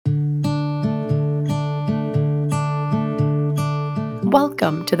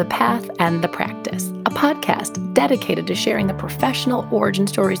Welcome to The Path and the Practice, a podcast dedicated to sharing the professional origin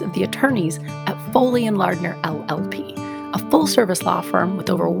stories of the attorneys at Foley and Lardner, LLP, a full-service law firm with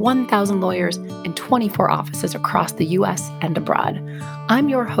over 1,000 lawyers and 24 offices across the U.S. and abroad. I'm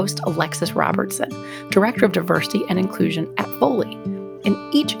your host, Alexis Robertson, Director of Diversity and Inclusion at Foley. In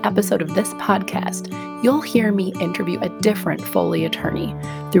each episode of this podcast, you'll hear me interview a different Foley attorney.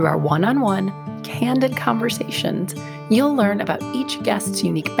 Through our one-on-one, candid conversations, you'll learn about each guest's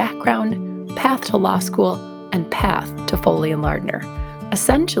unique background, path to law school, and path to Foley and Lardner.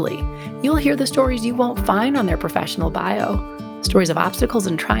 Essentially, you'll hear the stories you won't find on their professional bio, stories of obstacles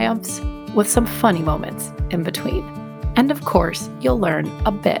and triumphs, with some funny moments in between. And of course, you'll learn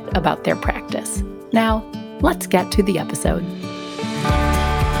a bit about their practice. Now, let's get to the episode.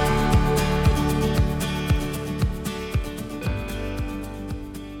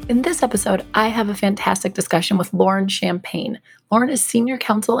 In this episode, I have a fantastic discussion with Lauren Champaign. Lauren is senior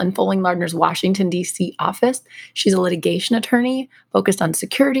counsel in Foley and Lardner's Washington, D.C. office. She's a litigation attorney focused on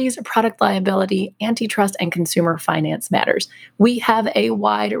securities, product liability, antitrust, and consumer finance matters. We have a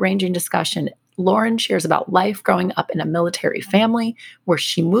wide-ranging discussion. Lauren shares about life growing up in a military family where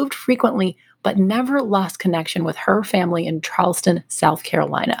she moved frequently but never lost connection with her family in Charleston, South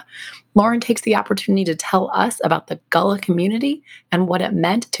Carolina. Lauren takes the opportunity to tell us about the Gullah community and what it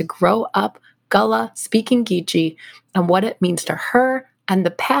meant to grow up Gullah speaking Geechee and what it means to her and the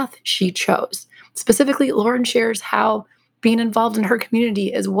path she chose. Specifically, Lauren shares how being involved in her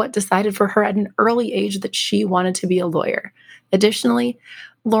community is what decided for her at an early age that she wanted to be a lawyer. Additionally,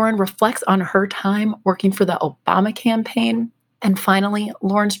 Lauren reflects on her time working for the Obama campaign. And finally,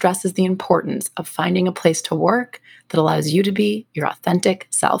 Lauren stresses the importance of finding a place to work that allows you to be your authentic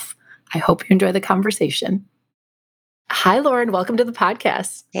self. I hope you enjoy the conversation. Hi, Lauren. Welcome to the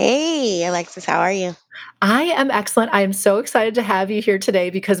podcast. Hey, Alexis, how are you? I am excellent. I am so excited to have you here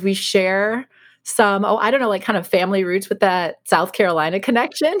today because we share some, kind of family roots with that South Carolina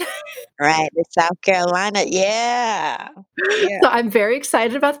connection. Right, the South Carolina, yeah. Yeah. So I'm very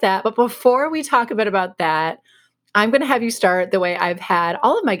excited about that. But before we talk a bit about that, I'm going to have you start the way I've had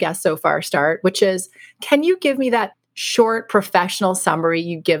all of my guests so far start, which is, can you give me that short professional summary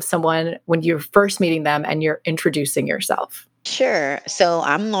you give someone when you're first meeting them and you're introducing yourself? Sure. So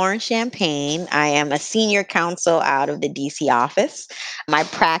I'm Lauren Champaign. I am a senior counsel out of the DC office. My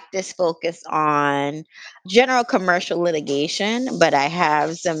practice focus on general commercial litigation, but I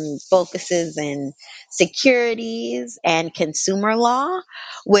have some focuses in securities and consumer law,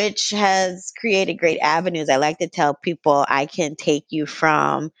 which has created great avenues. I like to tell people I can take you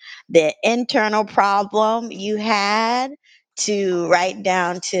from the internal problem you had to right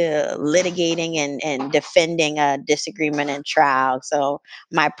down to litigating and defending a disagreement in trial. So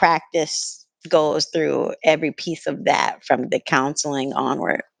my practice goes through every piece of that from the counseling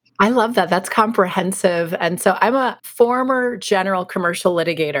onward. I love that. That's comprehensive. And so I'm a former general commercial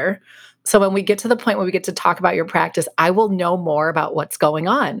litigator. So when we get to the point where we get to talk about your practice, I will know more about what's going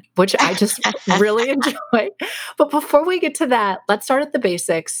on, which I just really enjoy. But before we get to that, let's start at the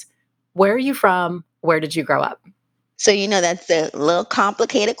basics. Where are you from? Where did you grow up? So, that's a little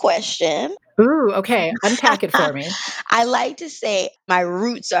complicated question. Ooh, okay. Unpack it for me. I like to say my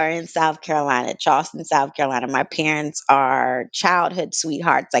roots are in South Carolina, Charleston, South Carolina. My parents are childhood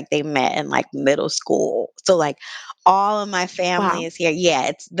sweethearts. Like they met in like middle school. So like all of my family Wow. is here. Yeah,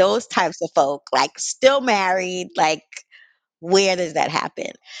 it's those types of folk, like still married. Like where does that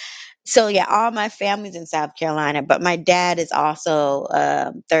happen? So yeah, all my family's in South Carolina, but my dad is also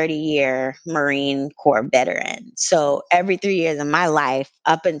a 30-year Marine Corps veteran. So every 3 years of my life,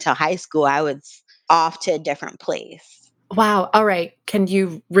 up until high school, I was off to a different place. Wow. All right. Can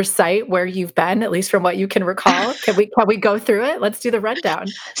you recite where you've been, at least from what you can recall? Can we go through it? Let's do the rundown.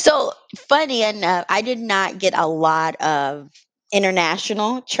 So funny enough, I did not get a lot of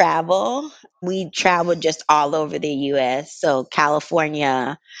international travel. We traveled just all over the US. So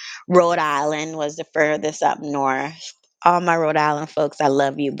California, Rhode Island was the furthest up north. All my Rhode Island folks, I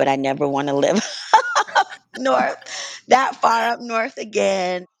love you, but I never want to live up north, that far up north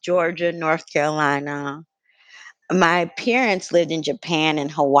again. Georgia, North Carolina. My parents lived in Japan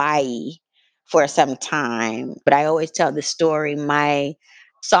and Hawaii for some time, but I always tell the story. My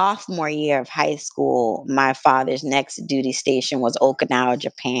sophomore year of high school, my father's next duty station was Okinawa,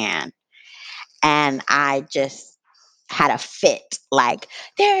 Japan. And I just had a fit. Like,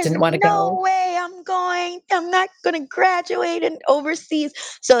 there's Didn't want to no go. way I'm not going to graduate and overseas.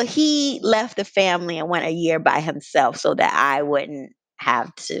 So he left the family and went a year by himself so that I wouldn't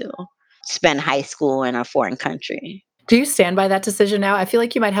have to spend high school in a foreign country. Do you stand by that decision now? I feel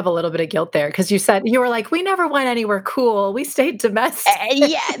like you might have a little bit of guilt there because you said you were like, "We never went anywhere cool. We stayed domestic."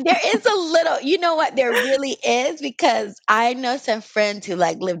 Yeah, there is a little, you know what? There really is because I know some friends who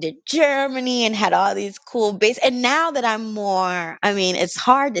like lived in Germany and had all these cool base. And now that I'm more, I mean, it's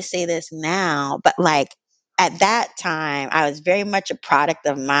hard to say this now, but like at that time, I was very much a product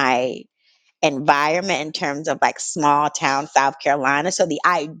of my environment in terms of like small town South Carolina. So the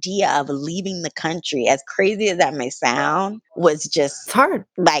idea of leaving the country, as crazy as that may sound, was It's just hard.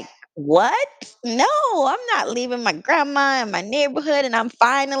 like, what? No, I'm not leaving my grandma and my neighborhood. And I'm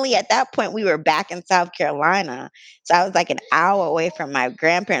finally at that point, we were back in South Carolina. So I was like an hour away from my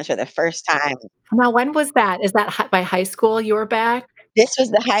grandparents for the first time. Now when was that? Is that by high school you were back? This was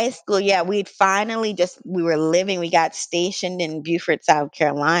the high school. Yeah, we'd finally just, we were living, we got stationed in Beaufort, South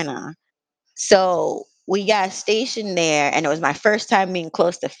Carolina. So we got stationed there, and it was my first time being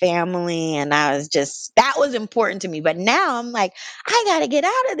close to family. And I was just, that was important to me. But now I'm like, I got to get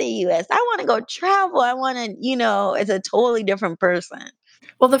out of the US. I want to go travel. I want to, it's a totally different person.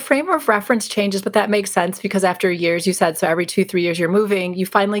 Well, the frame of reference changes, but that makes sense because after years, you said, so every 2, 3 years you're moving, you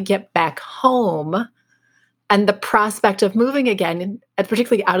finally get back home, and the prospect of moving again, and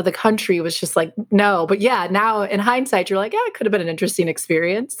particularly out of the country, was just like, no. But yeah, now in hindsight, you're like, yeah, it could have been an interesting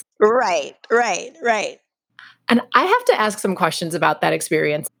experience. Right, right, right. And I have to ask some questions about that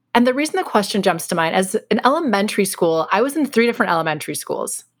experience. And the reason the question jumps to mind, as in elementary school, I was in 3 different elementary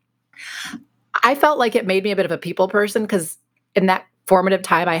schools. I felt like it made me a bit of a people person because in that formative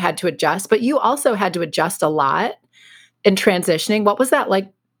time, I had to adjust, but you also had to adjust a lot in transitioning. What was that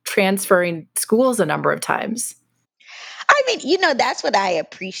like transferring schools a number of times? I mean, that's what I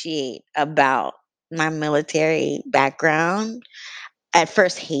appreciate about my military background. At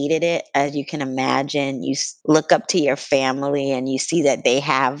first hated it, as you can imagine. You look up to your family and you see that they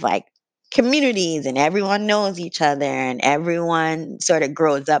have like communities and everyone knows each other and everyone sort of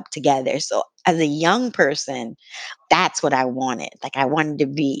grows up together. So as a young person, that's what I wanted. Like I wanted to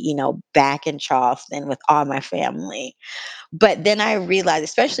be, back in Charleston with all my family. But then I realized,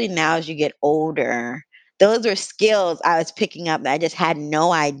 especially now as you get older, those were skills I was picking up that I just had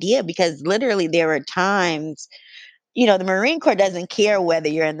no idea, because literally there were times, the Marine Corps doesn't care whether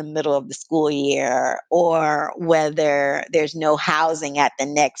you're in the middle of the school year or whether there's no housing at the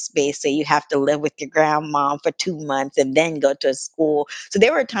next base. So you have to live with your grandma for 2 months and then go to a school. So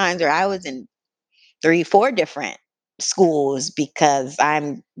there were times where I was in 3, 4 different schools because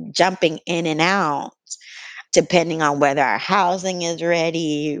I'm jumping in and out depending on whether our housing is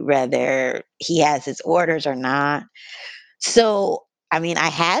ready, whether he has his orders or not. So, I mean, I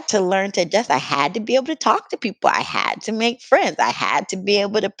had to learn to adjust. I had to be able to talk to people. I had to make friends. I had to be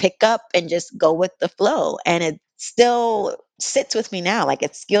able to pick up and just go with the flow. And it still sits with me now. Like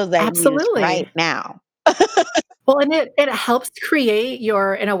it's skills that I use right Absolutely. now. Well, and it helps create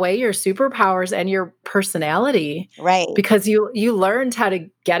your, in a way, your superpowers and your personality Right, because you learned how to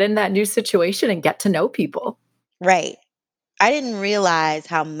get in that new situation and get to know people. right. I didn't realize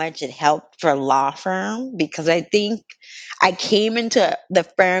how much it helped for a law firm, because I think I came into the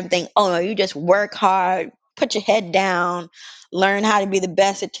firm thing, oh no, you just work hard, put your head down, learn how to be the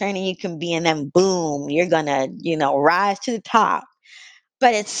best attorney you can be, and then boom, you're gonna, rise to the top.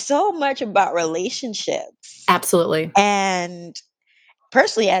 But it's so much about relationships. Absolutely. And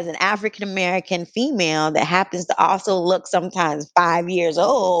personally, as an African American female that happens to also look sometimes 5 years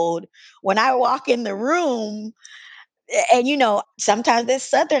old, when I walk in the room, and sometimes this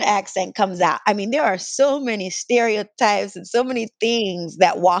southern accent comes out. I mean, there are so many stereotypes and so many things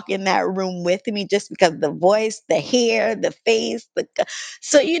that walk in that room with me, just because the voice, the hair, the face,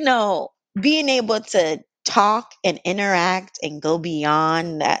 so being able to talk and interact and go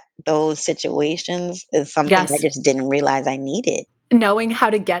beyond those situations is something I Yes. just didn't realize I needed. Knowing how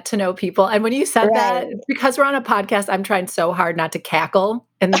to get to know people. And when you said that, Right. because we're on a podcast, I'm trying so hard not to cackle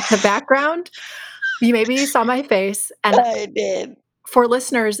in the background. You saw my face. And I did. for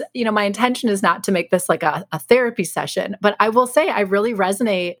listeners, my intention is not to make this like a therapy session, but I will say I really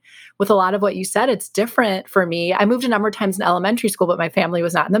resonate with a lot of what you said. It's different for me. I moved a number of times in elementary school, but my family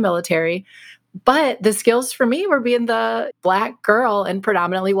was not in the military. But the skills for me were being the Black girl in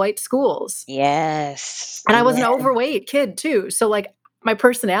predominantly white schools. Yes. And I was an Yeah. overweight kid too. So like my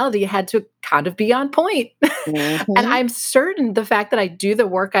personality had to kind of be on point. And Hmm. I'm certain the fact that I do the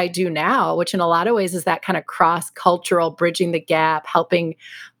work I do now, which in a lot of ways is that kind of cross-cultural, bridging the gap, helping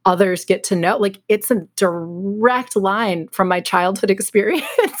others get to know, like it's a direct line from my childhood experience.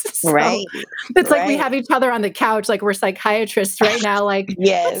 So Right. it's like we Right. have each other on the couch, like we're psychiatrists right now, like, let's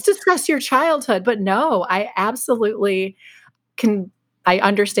Yes. discuss your childhood. But no, I absolutely can, I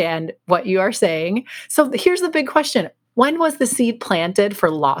understand what you are saying. So here's the big question. When was the seed planted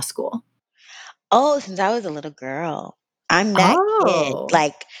for law school? Oh, since I was a little girl. I'm that kid. Oh.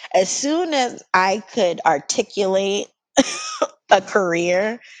 Like, as soon as I could articulate a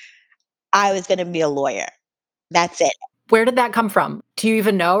career, I was gonna be a lawyer. That's it. Where did that come from? Do you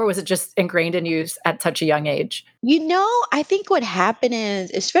even know, or was it just ingrained in you at such a young age? I think what happened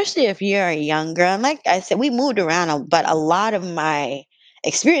is, especially if you're a young girl, and like I said, we moved around, but a lot of my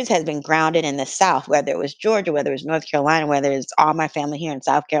experience has been grounded in the South, whether it was Georgia, whether it was North Carolina, whether it's all my family here in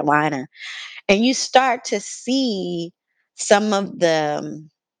South Carolina. And you start to see some of the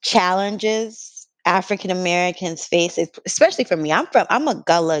challenges African Americans face, especially for me. I'm a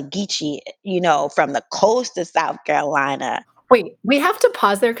Gullah Geechee, from the coast of South Carolina. Wait, we have to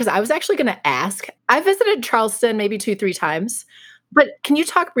pause there because I was actually gonna ask. I visited Charleston maybe 2, 3 times, but can you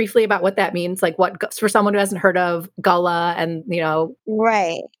talk briefly about what that means? Like, what for someone who hasn't heard of Gullah and,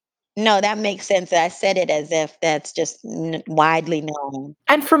 Right. No, that makes sense. I said it as if that's just widely known.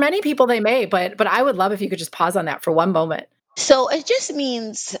 and for many people they may, but I would love if you could just pause on that for one moment. So it just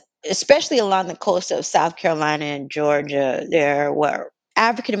means, especially along the coast of South Carolina and Georgia, there were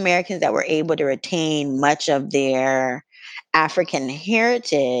African Americans that were able to retain much of their African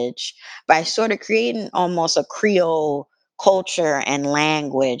heritage by sort of creating almost a Creole culture and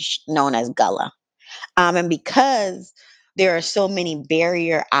language known as Gullah. And because there are so many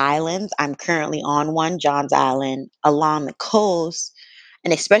barrier islands, I'm currently on one, Johns Island, along the coast,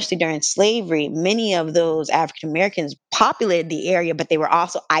 and especially during slavery, many of those African Americans populated the area, but they were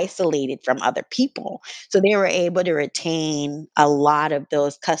also isolated from other people. So they were able to retain a lot of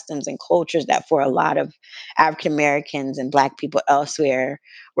those customs and cultures that for a lot of African Americans and Black people elsewhere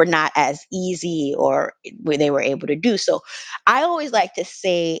were not as easy or where they were able to do. So I always like to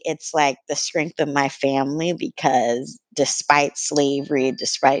say it's like the strength of my family because despite slavery,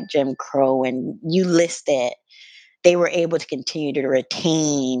 despite Jim Crow, and you list it, they were able to continue to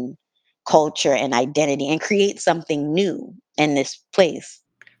retain culture and identity and create something new in this place.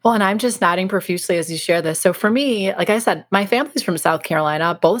 Well, and I'm just nodding profusely as you share this. So for me, like I said, my family's from South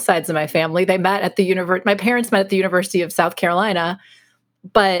Carolina, both sides of my family. They met at the my parents met at the University of South Carolina,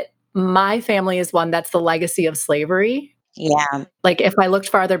 but my family is one that's the legacy of slavery. Yeah, Like, if I looked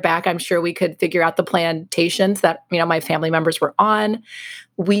farther back, I'm sure we could figure out the plantations that, my family members were on.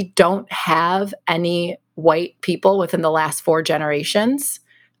 We don't have any white people within the last 4 generations.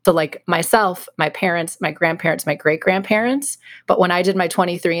 So, like, myself, my parents, my grandparents, my great-grandparents, but when I did my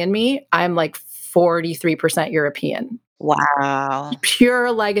 23andMe, I'm, like, 43% European. wow.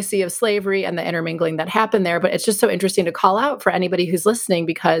 Pure legacy of slavery and the intermingling that happened there, but it's just so interesting to call out for anybody who's listening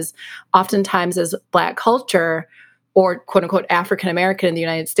because oftentimes as Black culture or quote unquote African American in the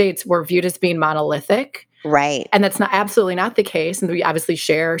United States, we're viewed as being monolithic. Right, And that's not absolutely not the case. And we obviously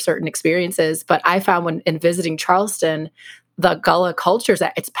share certain experiences. But I found when in visiting Charleston, the Gullah culture is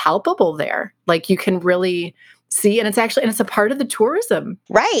that it's palpable there. Like you can really see, and it's a part of the tourism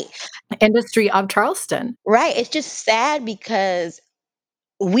right, industry of Charleston. right. It's just sad because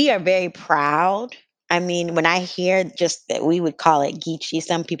we are very proud. I mean, when I hear just that we would call it Geechee,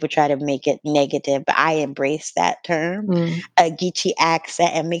 some people try to make it negative, but I embrace that term, Mm, a Geechee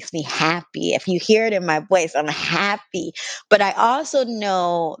accent. It makes me happy. If you hear it in my voice, I'm happy. But I also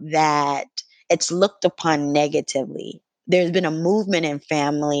know that it's looked upon negatively. There's been a movement in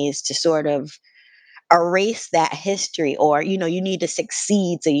families to sort of erase that history, or, you need to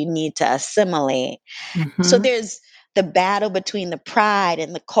succeed, so you need to assimilate. So mhm. there's the battle between the pride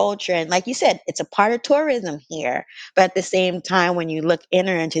and the culture. And like you said, it's a part of tourism here. But at the same time, when you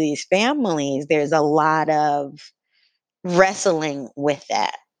enter into these families, there's a lot of wrestling with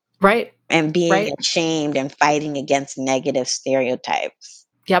that Right, and being right. ashamed and fighting against negative stereotypes.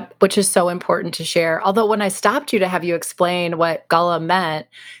 Yep, which is so important to share. Although when I stopped you to have you explain what Gullah meant,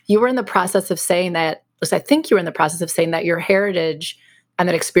 you were in the process of saying that, at least I think you were in the process of saying that your heritage and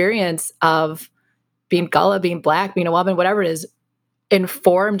that experience of being Gullah, being Black, being a woman, whatever it is,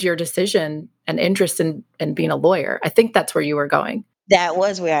 informed your decision and interest in being a lawyer. I think that's where you were going. That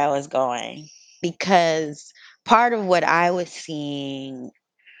was where I was going because part of what I was seeing,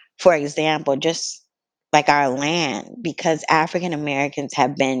 for example, just like our land, because African Americans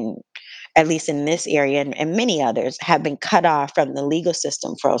have been, at least in this area and many others, have been cut off from the legal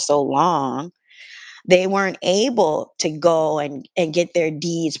system for so long. They weren't able to go and get their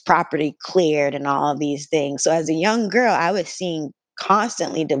deeds properly cleared and all of these things. So as a young girl, I was seeing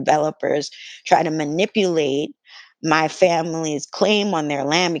constantly developers try to manipulate my family's claim on their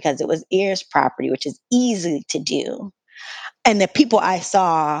land because it was heirs property, which is easy to do. And the people I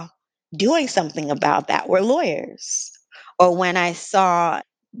saw doing something about that were lawyers. Or when I saw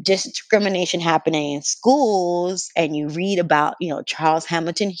discrimination happening in schools, and you read about, Charles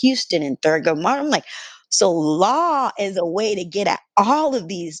Hamilton Houston and Thurgood Martin. I'm like, so law is a way to get at all of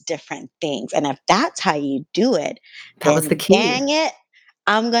these different things. And if that's how you do it, That was the then key. dang it,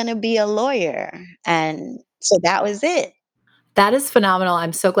 I'm going to be a lawyer. And so that was it. That is phenomenal.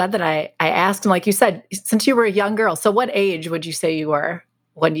 I'm so glad that I asked, and like you said, since you were a young girl, so what age would you say you were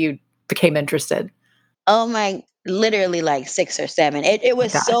when you became interested? Oh my, literally like 6 or 7. It My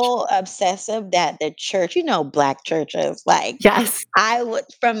was gosh. so obsessive that the church, black churches, like, Yes. I would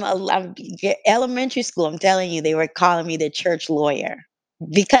from elementary school, I'm telling you, they were calling me the church lawyer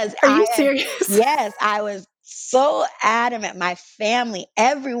because Are you serious? yes, I was so adamant. My family,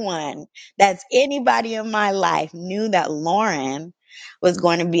 everyone that's anybody in my life knew that Lauren was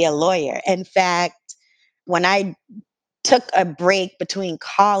going to be a lawyer. In fact, when I took a break between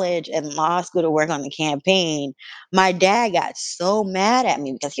college and law school to work on the campaign, my dad got so mad at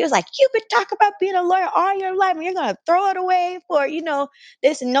me because he was like, "You've been talking about being a lawyer all your life, and you're gonna throw it away for,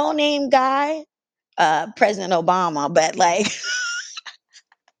 this no-name guy, President Obama." But like,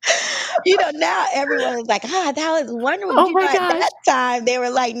 now everyone is like, that was wonderful. But Oh my at gosh. that time they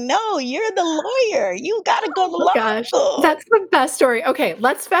were like, "No, you're the lawyer. You gotta go to Oh law gosh. school." That's the best story. Okay,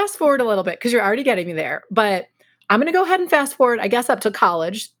 let's fast forward a little bit because you're already getting me there. But I'm gonna go ahead and fast forward, I guess, up to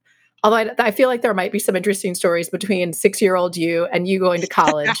college. Although I feel like there might be some interesting stories between 6-year-old you and you going to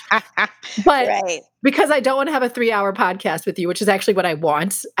college. But Right. because I don't want to have a 3-hour podcast with you, which is actually what I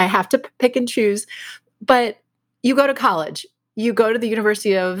want, I have to pick and choose. But you go to college. You go to the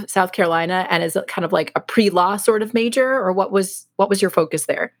University of South Carolina, and is it kind of like a pre-law sort of major, or what was your focus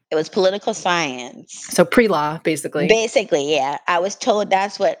there? It was political science. So pre-law, basically. Basically, yeah. I was told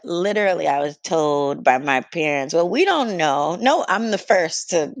that's what literally I was told by my parents. Well, we don't know. No, I'm the first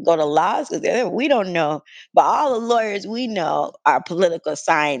to go to law school. We don't know. But all the lawyers we know are political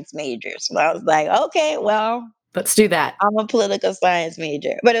science majors. So I was like, okay, well, Let's do that. I'm a political science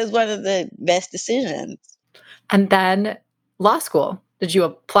major. But it was one of the best decisions. And then law school. Did you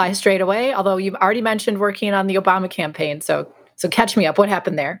apply straight away? Although you've already mentioned working on the Obama campaign. So catch me up. What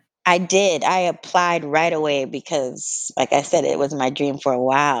happened there? I did. I applied right away because, like I said, it was my dream for a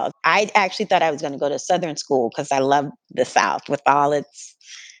while. I actually thought I was going to go to Southern school because I love the South with all its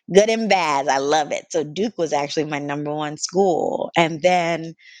good and bad. I love it. So Duke was actually my number one school. And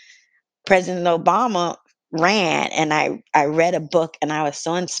then President Obama ran, and I read a book, and I was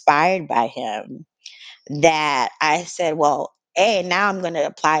so inspired by him that I said, well, hey, now I'm going to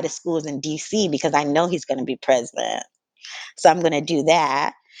apply to schools in DC because I know he's going to be president. So I'm going to do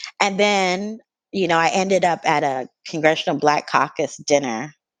that. And then, I ended up at a Congressional Black Caucus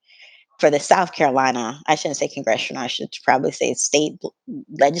dinner for the South Carolina. I shouldn't say congressional, I should probably say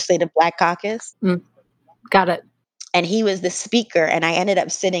legislative Black Caucus. Mm, got it. And he was the speaker. And I ended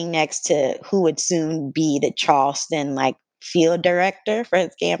up sitting next to who would soon be the Charleston like field director for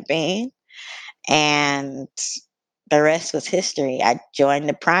his campaign. And the rest was history. I joined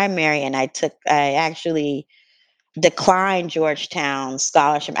the primary, and I actually declined Georgetown's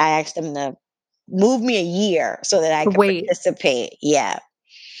scholarship. I asked them to move me a year so that I To could wait. participate. Yeah.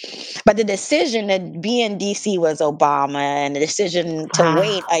 But the decision to be in DC was Obama, and the decision to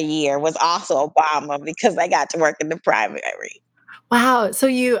wait Wow. a year was also Obama because I got to work in the primary. Wow. So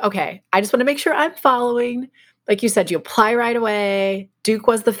okay. I just want to make sure I'm following. Like you said, you apply right away. Duke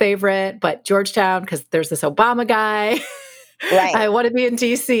was the favorite, but Georgetown, because there's this Obama guy. Right. I want to be in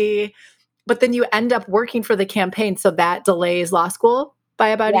DC. But then you end up working for the campaign. So that delays law school by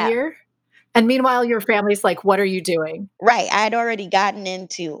about a Yeah. year. And meanwhile, your family's like, what are you doing? Right. I had already gotten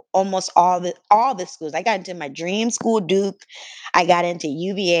into almost all the schools. I got into my dream school, Duke. I got into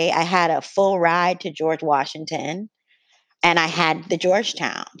UVA. I had a full ride to George Washington. And I had the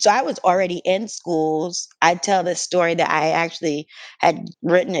Georgetown. So I was already in schools. I tell this story that I actually had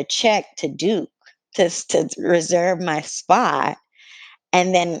written a check to Duke to reserve my spot.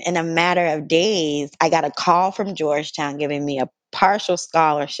 And then in a matter of days, I got a call from Georgetown giving me a partial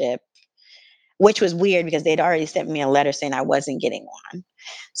scholarship, which was weird because they'd already sent me a letter saying I wasn't getting one.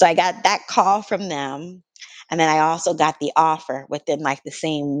 So I got that call from them. And then I also got the offer within like the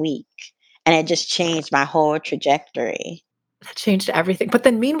same week. And it just changed my whole trajectory. That changed everything. But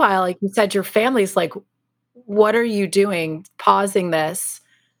then meanwhile, like you said, your family's like, what are you doing pausing this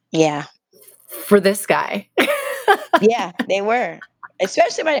Yeah. for this guy? Yeah, they were.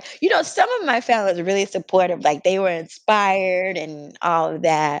 Especially some of my family was really supportive, like they were inspired and all of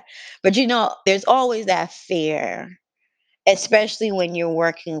that. But there's always that fear, especially when you're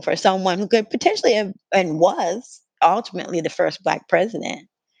working for someone who could potentially have and was ultimately the first black president.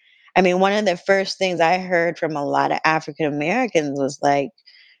 I mean, one of the first things I heard from a lot of African Americans was like,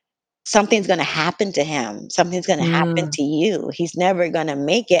 something's going to happen to him. Something's going to happen Mm. to you. He's never going to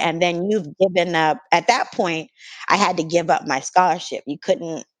make it. And then you've given up. At that point, I had to give up my scholarship. You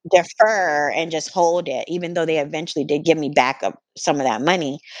couldn't defer and just hold it, even though they eventually did give me back up some of that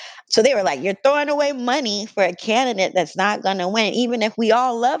money. So they were like, "You're throwing away money for a candidate that's not going to win. Even if we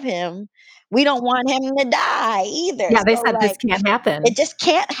all love him, we don't want him to die either." Yeah, they So, said this like, can't it happen. just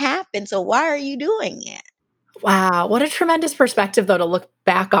can't happen. So, why are you doing it? Wow, what a tremendous perspective, though, to look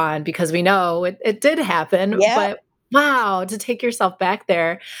back on because we know it did happen, Yeah. but wow, to take yourself back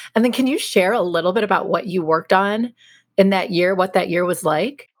there. And then can you share a little bit about what you worked on in that year, what that year was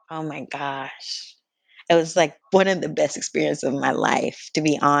like? Oh my gosh. It was like one of the best experiences of my life, to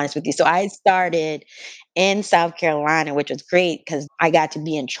be honest with you. So I started in South Carolina, which was great because I got to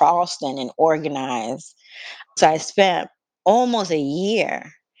be in Charleston and organize. So I spent almost a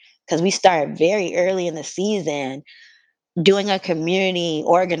year because we started very early in the season doing a community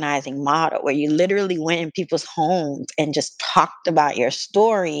organizing model where you literally went in people's homes and just talked about your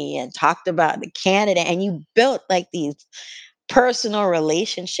story and talked about the candidate, and you built like these personal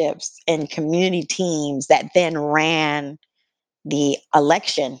relationships and community teams that then ran the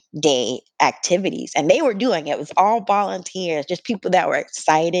election day activities. And they were doing it. It was all volunteers, just people that were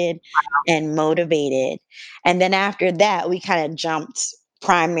excited and motivated. And then after that, we kind of jumped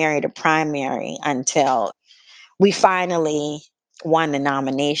primary to primary until we finally won the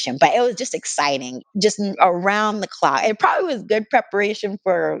nomination. But it was just exciting, just around the clock. It probably was good preparation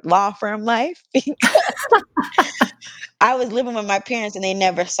for law firm life. I was living with my parents and they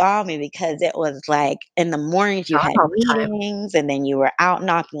never saw me because it was like in the mornings you Gone had all the time. meetings and then you were out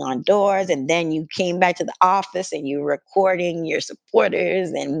knocking on doors and then you came back to the office and you were recording your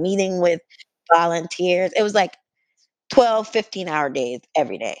supporters and meeting with volunteers. It was like 12, 15-hour days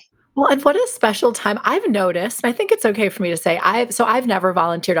every day. Well, and what a special time I've noticed, and I think it's okay for me to say, I've never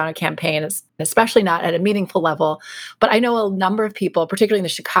volunteered on a campaign, especially not at a meaningful level, but I know a number of people, particularly in the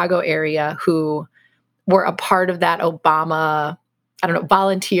Chicago area, who were a part of that Obama, I don't know,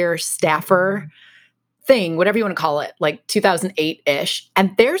 volunteer staffer thing, whatever you want to call it, like 2008-ish.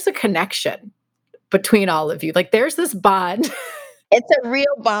 And there's a connection between all of you. Like there's this bond. It's a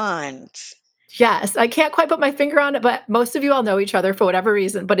real bond. Yes, I can't quite put my finger on it, but most of you all know each other for whatever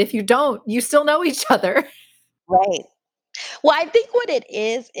reason. But if you don't, you still know each other. Right. Well, I think what it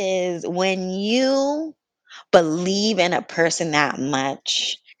is when you believe in a person that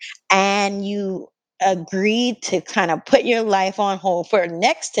much and you agree to kind of put your life on hold for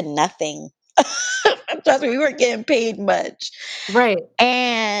next to nothing. Trust me, we weren't getting paid much. Right.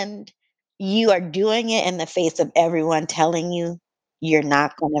 And you are doing it in the face of everyone telling you you're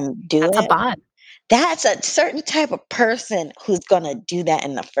not going to do That's a it. bond. That's a certain type of person who's going to do that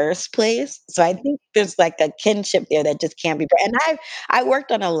in the first place. So I think there's like a kinship there that just can't be. And I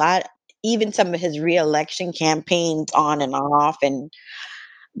worked on a lot, even some of his reelection campaigns on and off, and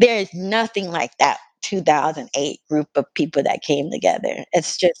there is nothing like that 2008 group of people that came together.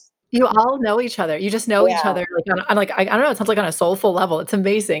 It's just, You all know each other. You just know each yeah, other like on like I don't know, it sounds like on a soulful level. It's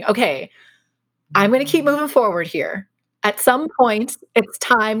amazing. Okay, I'm gonna keep moving forward here. At some point, it's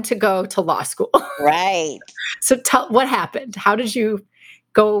time to go to law school. right. So tell what happened? How did you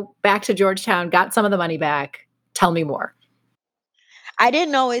go back to Georgetown, got some of the money back? Tell me more. I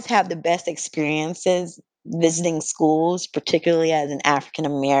didn't always have the best experiences visiting schools, particularly as an African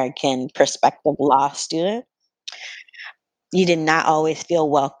American prospective law student. You did not always feel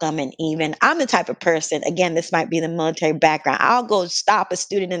welcome, and even I'm the type of person, again, this might be the military background. I'll go stop a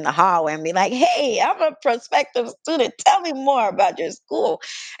student in the hallway and be like, "Hey, I'm a prospective student. Tell me more about your school."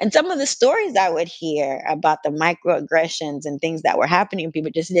 And some of the stories I would hear about the microaggressions and things that were happening to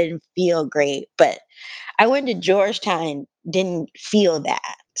people just didn't feel great. But I went to Georgetown and didn't feel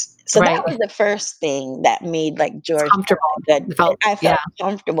that. So that Right. was the first thing that made, like, It's Georgetown comfortable. a good It fit. felt I yeah. felt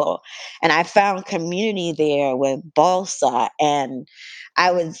comfortable, and I found community there with Balsa, and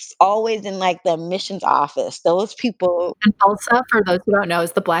I was always in, like, the admissions office. Those people. And BALSA, for those who don't know,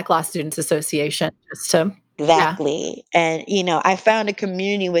 is the Black Law Students Association, just to yeah. Exactly, and, I found a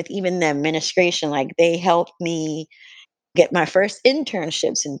community with even the administration, like, they helped me get my first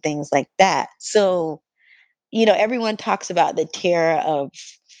internships and things like that. So, everyone talks about the terror of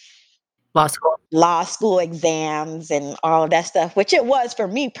Law school. law school exams and all of that stuff, which it was for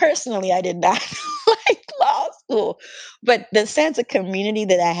me personally. I did not like law school, but the sense of community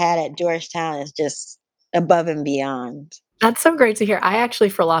that I had at Georgetown is just above and beyond. That's so great to hear. I actually,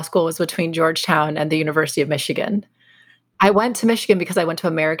 for law school, was between Georgetown and the University of Michigan. I went to Michigan because I went to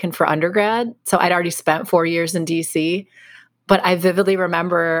American for undergrad, so I'd already spent 4 years in DC, but I vividly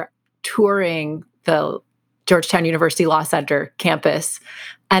remember touring the Georgetown University Law Center campus.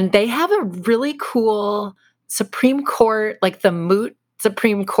 And they have a really cool Supreme Court, like the moot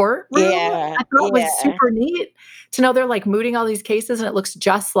Supreme Court room. Yeah, I thought was yeah, super neat to know they're like mooting all these cases and it looks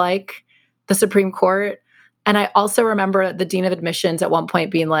just like the Supreme Court. And I also remember the dean of admissions at one point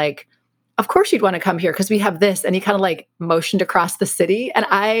being like, of course you'd want to come here because we have this. And he kind of like motioned across the city. And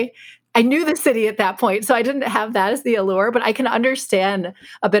I knew the city at that point. So I didn't have that as the allure, but I can understand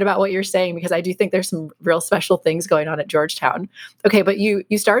a bit about what you're saying because I do think there's some real special things going on at Georgetown. Okay, but you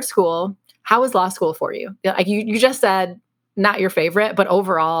start school. How was law school for you? Yeah, like you just said not your favorite, but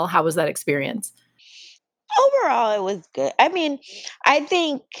overall, how was that experience? overall it was good. I mean, I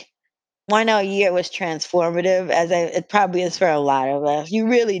think 1 year was transformative, as it probably is for a lot of us. You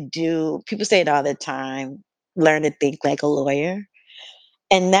really do. People say it all the time. Learn to think like a lawyer,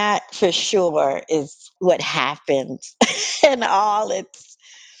 and that for sure is what happens. And all its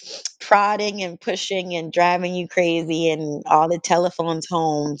prodding and pushing and driving you crazy, and all the telephones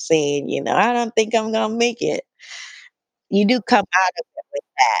home saying, I don't think I'm gonna make it. You do come out of it with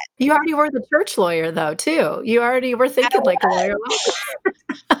that. You already were the church lawyer though, too. You already were I thinking like a lawyer.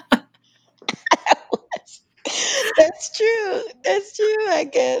 was. That's true. That's true. I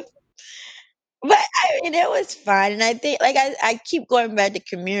guess. But I mean, it was fun, and I think, like, I keep going back to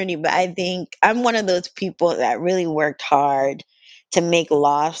community, but I think I'm one of those people that really worked hard to make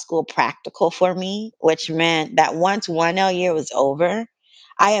law school practical for me, which meant that once 1 year was over,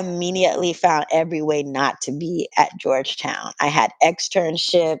 I immediately found every way not to be at Georgetown. I had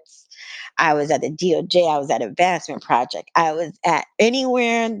externships. I was at the DOJ. I was at Advancement Project. I was at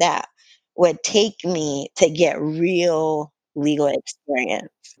anywhere that would take me to get real legal experience.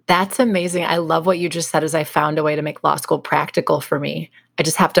 That's amazing. I love what you just said as I found a way to make law school practical for me. I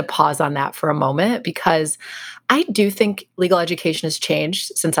just have to pause on that for a moment because I do think legal education has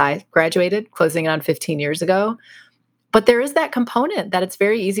changed since I graduated, closing in on 15 years ago. But there is that component that it's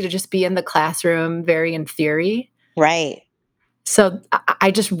very easy to just be in the classroom, very in theory. Right. So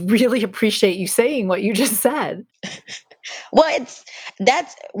I just really appreciate you saying what you just said. Well,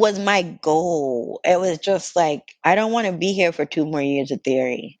 that's was my goal. It was just like, I don't want to be here for 2 more years of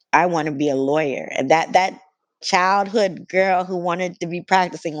theory. I want to be a lawyer. And that childhood girl who wanted to be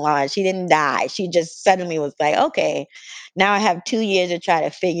practicing law, she didn't die. She just suddenly was like, okay, now I have 2 years to try to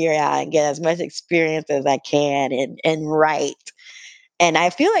figure it out and get as much experience as I can and write. And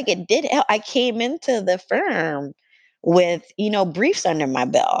I feel like it did help. I came into the firm with, briefs under my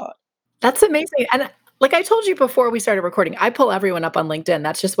belt. That's amazing. And like I told you before we started recording, I pull everyone up on LinkedIn.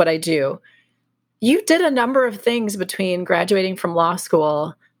 That's just what I do. You did a number of things between graduating from law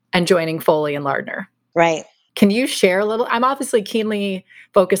school and joining Foley and Lardner. Right. Can you share a little? I'm obviously keenly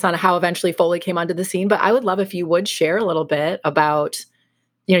focused on how eventually Foley came onto the scene, but I would love if you would share a little bit about,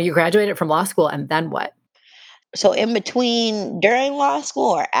 you graduated from law school and then what? So in between, during law school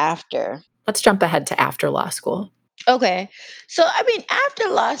or after? Let's jump ahead to after law school. Okay. So I mean, after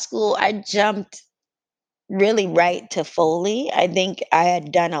law school, I jumped really right to Foley. I think I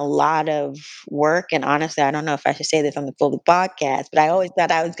had done a lot of work, and honestly, I don't know if I should say this on the Foley podcast, but I always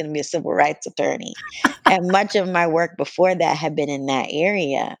thought I was going to be a civil rights attorney. And much of my work before that had been in that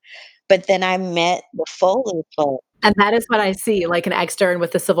area. But then I met the Foley folks. And that is what I see, like an extern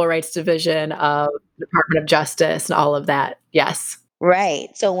with the Civil Rights Division of the Department of Justice and all of that. Yes. Right.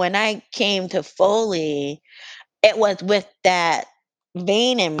 So when I came to Foley, it was with that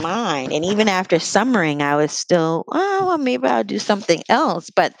vein in mind, and even after summering, I was still, "Oh, well, maybe I'll do something else,"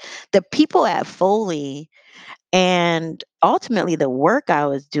 but the people at Foley and ultimately the work I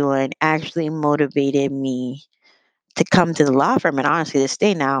was doing actually motivated me to come to the law firm, and honestly, to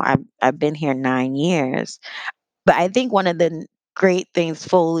stay now. I've been here 9 years. But I think one of the great things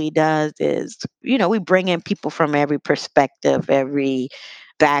Foley does is, we bring in people from every perspective, every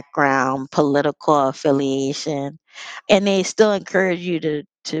background, political affiliation, and they still encourage you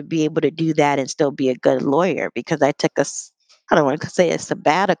to be able to do that and still be a good lawyer. Because I don't want to say a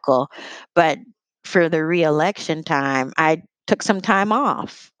sabbatical, but for the reelection time, I took some time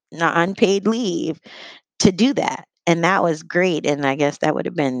off, not unpaid leave, to do that, and that was great. And I guess that would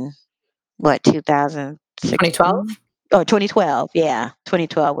have been what, 2012? 2016? Oh, 2012. Yeah,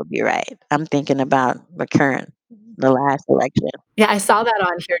 2012 would be right. I'm thinking about the last election. Yeah, I saw that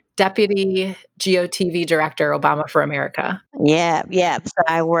on here. Deputy GOTV Director, Obama for America. Yeah, yeah. So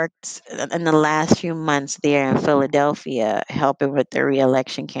I worked in the last few months there in Philadelphia helping with the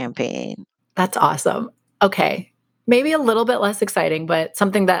reelection campaign. That's awesome. Okay. Maybe a little bit less exciting, but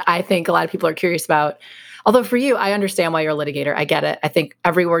something that I think a lot of people are curious about. Although for you, I understand why you're a litigator. I get it. I think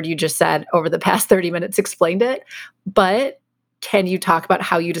every word you just said over the past 30 minutes explained it. But can you talk about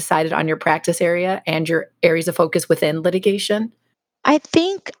how you decided on your practice area and your areas of focus within litigation? I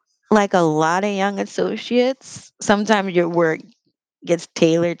think, like a lot of young associates, sometimes your work gets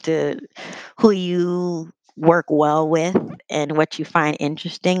tailored to who you work well with and what you find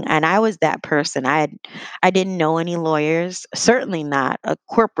interesting. And I was that person. I didn't know any lawyers, certainly not a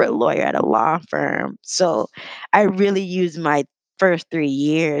corporate lawyer at a law firm. So I really used my first 3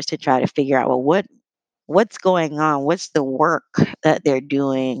 years to try to figure out, well, what's going on? What's the work that they're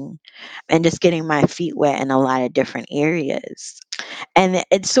doing? And just getting my feet wet in a lot of different areas. And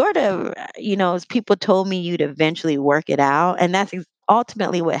it's sort of, as people told me you'd eventually work it out, and that's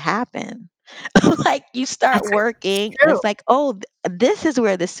ultimately what happened. Like, you start It's working and true. it's like, "Oh, this is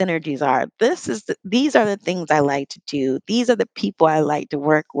where the synergies are. These are the things I like to do. These are the people I like to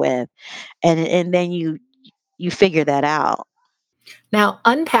work with." And then you figure that out. Now,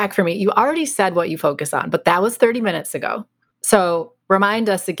 unpack for me. You already said what you focus on, but that was 30 minutes ago. So remind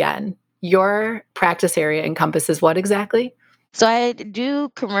us again, your practice area encompasses what exactly? So I do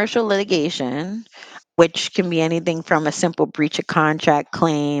commercial litigation, which can be anything from a simple breach of contract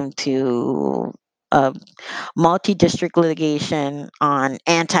claim to a multi-district litigation on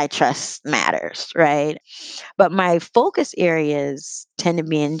antitrust matters, right? But my focus areas tend to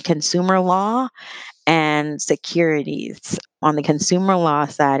be in consumer law and securities. On the consumer law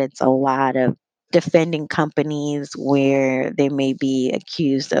side, it's a lot of defending companies where they may be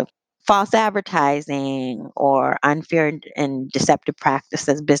accused of false advertising or unfair and deceptive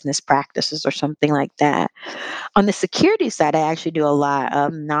practices, business practices, or something like that. On the security side, I actually do a lot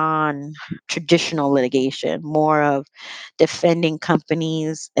of non traditional litigation, more of defending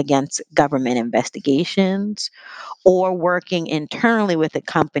companies against government investigations or working internally with a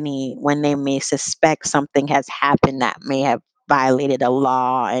company when they may suspect something has happened that may have violated a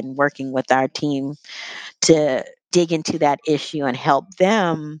law, and working with our team to dig into that issue and help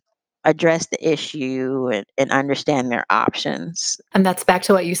them address the issue and understand their options. And that's back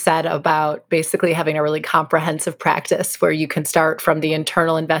to what you said about basically having a really comprehensive practice where you can start from the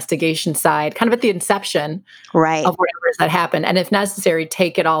internal investigation side, kind of at the inception Right, of whatever is that happened, and if necessary,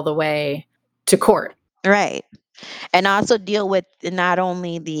 take it all the way to court. right. And also deal with not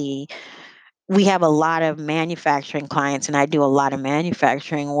only we have a lot of manufacturing clients, and I do a lot of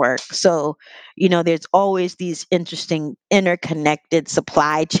manufacturing work. So, there's always these interesting interconnected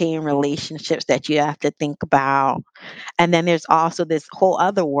supply chain relationships that you have to think about. And then there's also this whole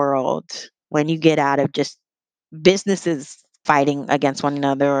other world when you get out of just businesses fighting against one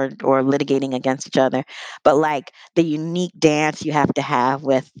another or litigating against each other, but like the unique dance you have to have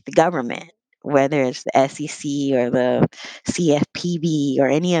with the government, whether it's the SEC or the CFPB or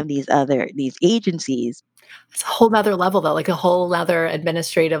any of these agencies. It's a whole whole 'nother level, though, like a whole whole 'nother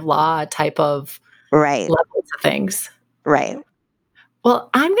administrative law type of Right, levels of things. right.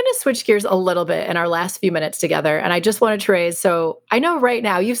 Well, I'm gonna switch gears a little bit in our last few minutes together, and I just wanted to raise so I know right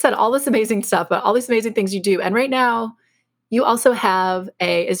now you've said all this amazing stuff, but all these amazing things you do, and right now you also have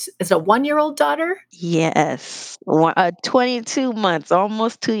is it a one-year-old daughter? Yes. 22 months,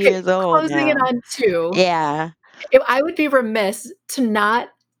 almost 2 Okay, years old closing in now. on 2. Yeah. If I would be remiss to not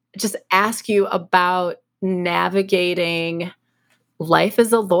just ask you about navigating life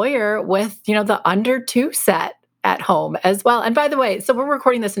as a lawyer with, the under 2 set at home as well. And by the way, so we're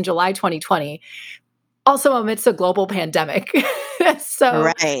recording this in July 2020, also amidst a global pandemic. So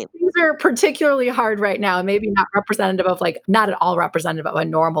Right. things are particularly hard right now and maybe not representative of like not at all representative of a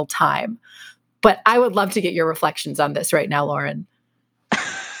normal time. But I would love to get your reflections on this right now, Lauren.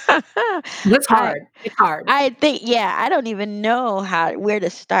 It's I hard. It's hard. I think, yeah, I don't even know where to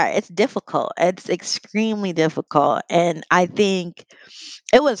start. It's difficult. It's extremely difficult. And I think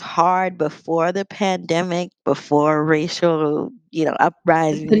it was hard before the pandemic, before racial, The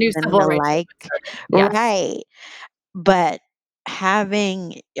uprisings new and civil the rights like. movement started. Yes. Right. But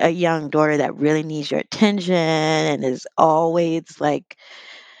having a young daughter that really needs your attention and is always like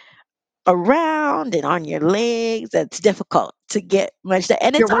around and on your legs, that's difficult to get and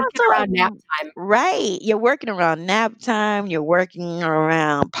You're it's working also around nap time. right, you're working around nap time, you're working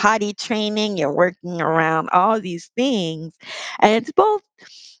around potty training, you're working around all these things, and it's both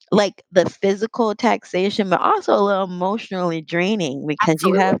like the physical taxation, but also a little emotionally draining because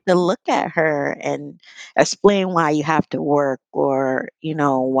you Absolutely. have to look at her and explain why you have to work, or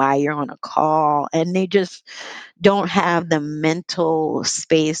why you're on a call, and they just don't have the mental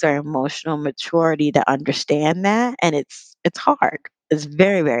space or emotional maturity to understand that, and it's hard. It's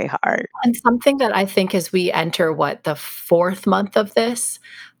very, very hard. And something that I think as we enter what, the 4th month of this,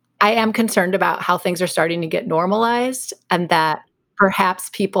 I am concerned about how things are starting to get normalized and that perhaps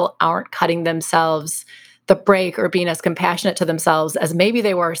people aren't cutting themselves the break or being as compassionate to themselves as maybe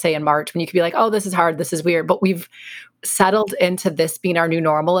they were, say, in March, when you could be like, "Oh, this is hard, this is weird," but we've settled into this being our new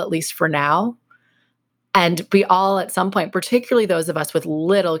normal, at least for now. And we all, at some point, particularly those of us with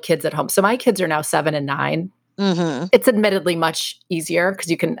little kids at home. So my kids are now 7 and 9. Mhm. It's admittedly much easier because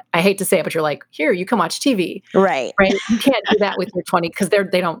you can, I hate to say it, but you're like, "Here, you can watch TV," Right. right? You can't do that with your 20 because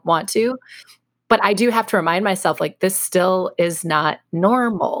they don't want to. But I do have to remind myself, like, this still is not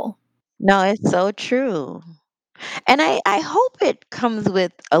normal. No, it's so true. And I hope it comes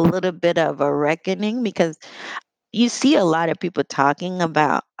with a little bit of a reckoning because you see a lot of people talking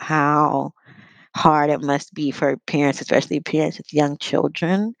about how hard it must be for parents, especially parents with young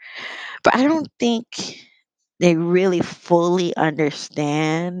children. But I don't think they really fully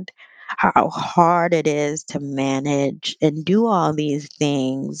understand how hard it is to manage and do all these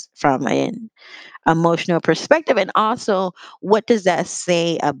things from an emotional perspective. And also, what does that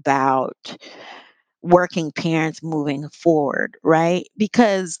say about working parents moving forward, right?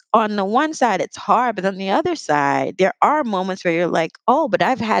 Because on the one side, it's hard, but on the other side, there are moments where you're like, oh, but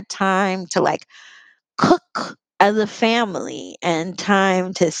I've had time to like cook as a family and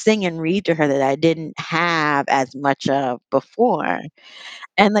time to sing and read to her that I didn't have as much of before.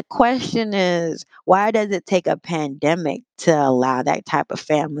 And the question is, why does it take a pandemic to allow that type of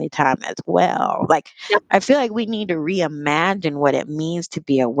family time as well? Like, Yep. I feel like we need to reimagine what it means to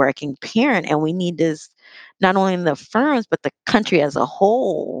be a working parent. And we need this, not only in the firms, but the country as a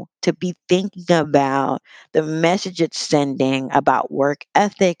whole, to be thinking about the message it's sending about work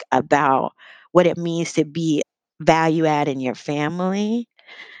ethic, about what it means to be value add in your family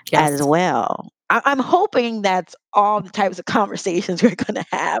as Yes. well. I'm hoping that's all the types of conversations we're gonna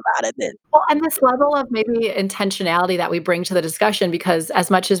have out of this. Well, and this level of maybe intentionality that we bring to the discussion, because as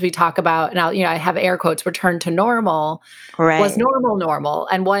much as we talk about now, I have air quotes, return to normal, was Right, normal normal?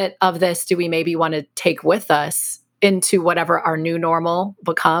 And what of this do we maybe wanna take with us into whatever our new normal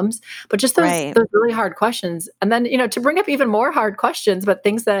becomes? But just right, those really hard questions. And then, to bring up even more hard questions, but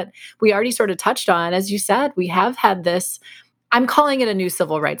things that we already sort of touched on, as you said, we have had this. I'm calling it a new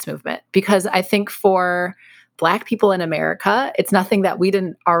civil rights movement because I think for Black people in America, it's nothing that we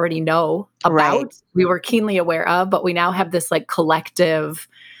didn't already know right. about. We were keenly aware of, but we now have this like collective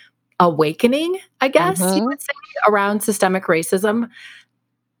awakening, I guess you Mhm. would say, around systemic racism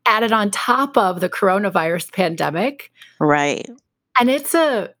added on top of the coronavirus pandemic. Right. And it's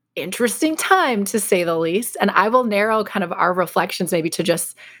a interesting time to say the least. And I will narrow kind of our reflections maybe to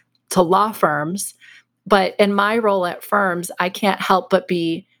just to law firms. But in my role at firms, I can't help but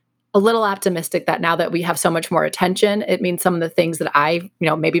be a little optimistic that now that we have so much more attention, it means some of the things that I've,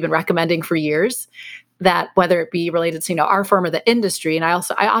 maybe been recommending for years, that whether it be related to, our firm or the industry, and I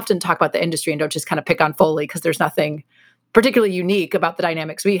often talk about the industry and don't just kind of pick on Foley because there's nothing particularly unique about the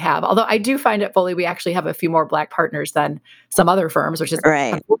dynamics we have. Although I do find at Foley we actually have a few more Black partners than some other firms, which is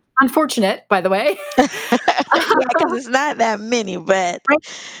Right. unfortunate, by the way. Yeah, because it's not that many, but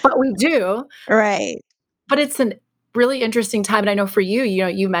Right? But we do. right. But it's an really interesting time, and I know for you,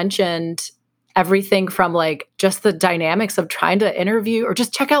 you mentioned everything from, like, just the dynamics of trying to interview or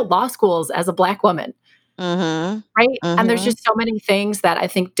just check out law schools as a Black woman, Mhm. right? And there's Mhm. just so many things that I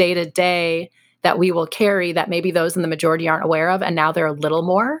think day to day that we will carry that maybe those in the majority aren't aware of, and now they're a little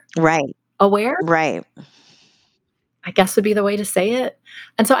more Right. aware, Right. I guess would be the way to say it.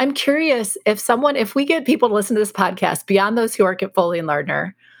 And so I'm curious if we get people to listen to this podcast beyond those who work at Foley& and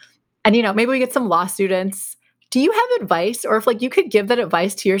Lardner, and, maybe we get some law students. Do you have advice, or if, like, you could give that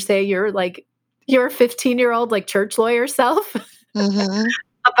advice to your 15-year-old, like, church lawyer self Mhm.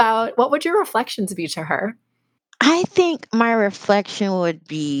 about what would your reflections be to her? I think my reflection would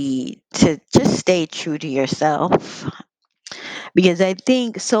be to just stay true to yourself because I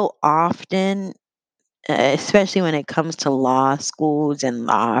think so often, especially when it comes to law schools and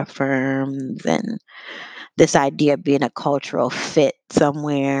law firms and this idea of being a cultural fit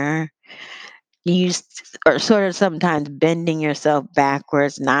somewhere, are sort of sometimes bending yourself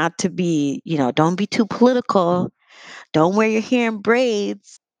backwards not to be, don't be too political. Don't wear your hair in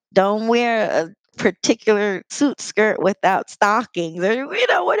braids. Don't wear a particular suit skirt without stockings or,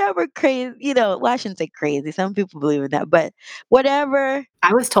 whatever crazy, well, I shouldn't say crazy. Some people believe in that, but whatever.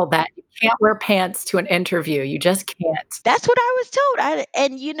 I was told that you can't wear pants to an interview, you just can't. That's what I was told.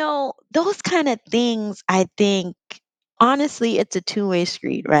 And those kind of things, I think, honestly, it's a two-way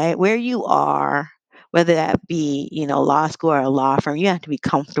street, right? Where you are, whether that be, law school or a law firm, you have to be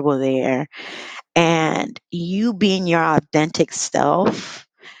comfortable there. And you being your authentic self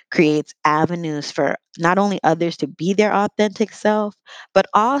creates avenues for not only others to be their authentic self, but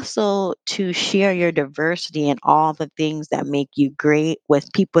also to share your diversity and all the things that make you great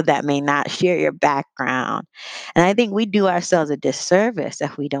with people that may not share your background. And I think we do ourselves a disservice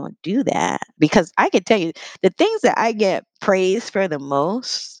if we don't do that. Because I can tell you, the things that I get praised for the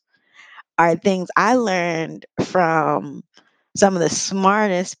most are things I learned from some of the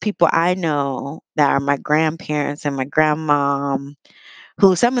smartest people I know, that are my grandparents and my grandmom,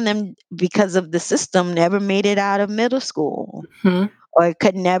 who some of them, because of the system, never made it out of middle school Mhm. or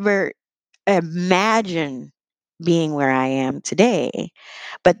could never imagine being where I am today.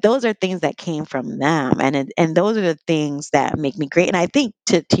 But those are things that came from them, and those are the things that make me great. And I think,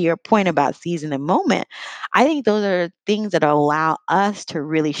 to your point about season and moment, I think those are things that allow us to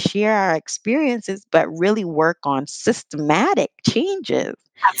really share our experiences, but really work on systematic changes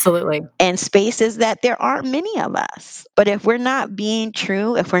Absolutely. in spaces that there aren't many of us. But if we're not being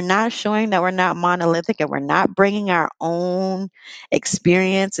true, if we're not showing that we're not monolithic, if we're not bringing our own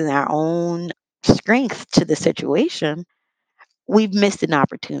experience and our own strength to the situation, we've missed an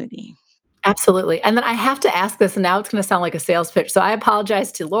opportunity. Absolutely. And then I have to ask this, and now it's going to sound like a sales pitch. So I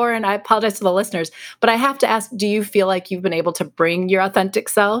apologize to Lauren. I apologize to the listeners, but I have to ask, do you feel like you've been able to bring your authentic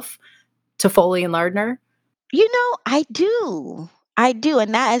self to Foley and Lardner? I do. I do.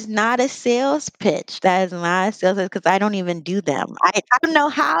 And that is not a sales pitch. That is not a sales pitch because I don't even do them. I don't know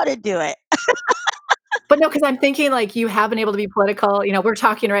how to do it. But no, because I'm thinking like you have been able to be political. We're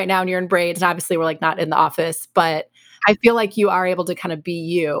talking right now and you're in braids, and obviously we're like not in the office, but I feel like you are able to kind of be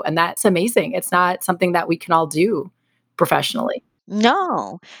you, and that's amazing. It's not something that we can all do professionally.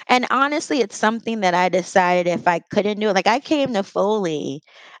 No. And honestly, it's something that I decided if I couldn't do it. Like I came to Foley,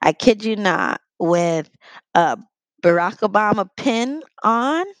 I kid you not, with a Barack Obama pin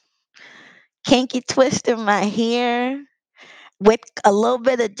on, kinky twist in my hair, with a little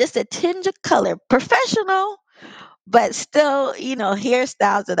bit of just a tinge of color. Professional, but still,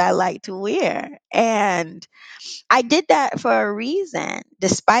 hairstyles that I like to wear. And I did that for a reason,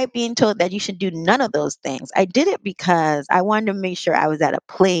 despite being told that you should do none of those things. I did it because I wanted to make sure I was at a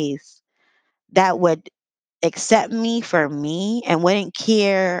place that would accept me for me and wouldn't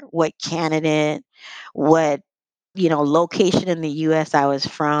care what candidate, what, location in the US I was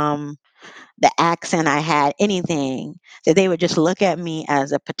from, the accent I had, anything, that they would just look at me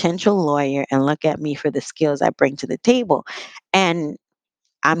as a potential lawyer and look at me for the skills I bring to the table. And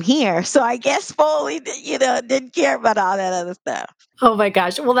I'm here. So I guess Foley, didn't care about all that other stuff. Oh my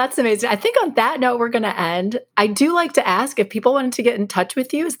gosh. Well, that's amazing. I think on that note, we're going to end. I do like to ask if people wanted to get in touch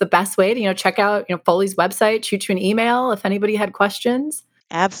with you is the best way to, check out, Foley's website, shoot you an email if anybody had questions.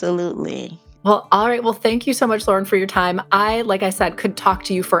 Absolutely. Well, all right. Well, thank you so much, Lauren, for your time. Like I said, could talk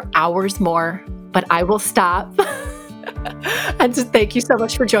to you for hours more, but I will stop. And just thank you so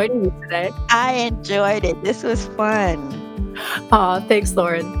much for joining me today. I enjoyed it. This was fun. Aw, thanks,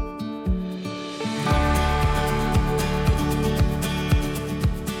 Lauren.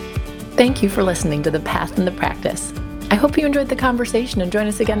 Thank you for listening to The Path and the Practice. I hope you enjoyed the conversation and join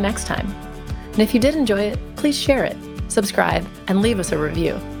us again next time. And if you did enjoy it, please share it, subscribe, and leave us a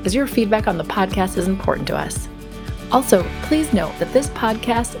review, as your feedback on the podcast is important to us. Also, please note that this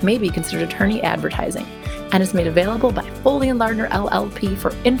podcast may be considered attorney advertising and is made available by Foley and Lardner LLP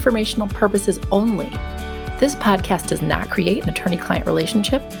for informational purposes only. This podcast does not create an attorney-client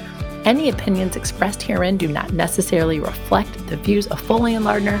relationship. Any opinions expressed herein do not necessarily reflect the views of Foley and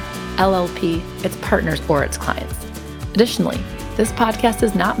Lardner LLP, its partners, or its clients. Additionally, this podcast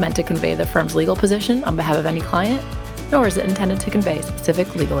is not meant to convey the firm's legal position on behalf of any client, nor is it intended to convey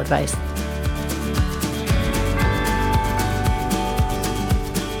specific legal advice.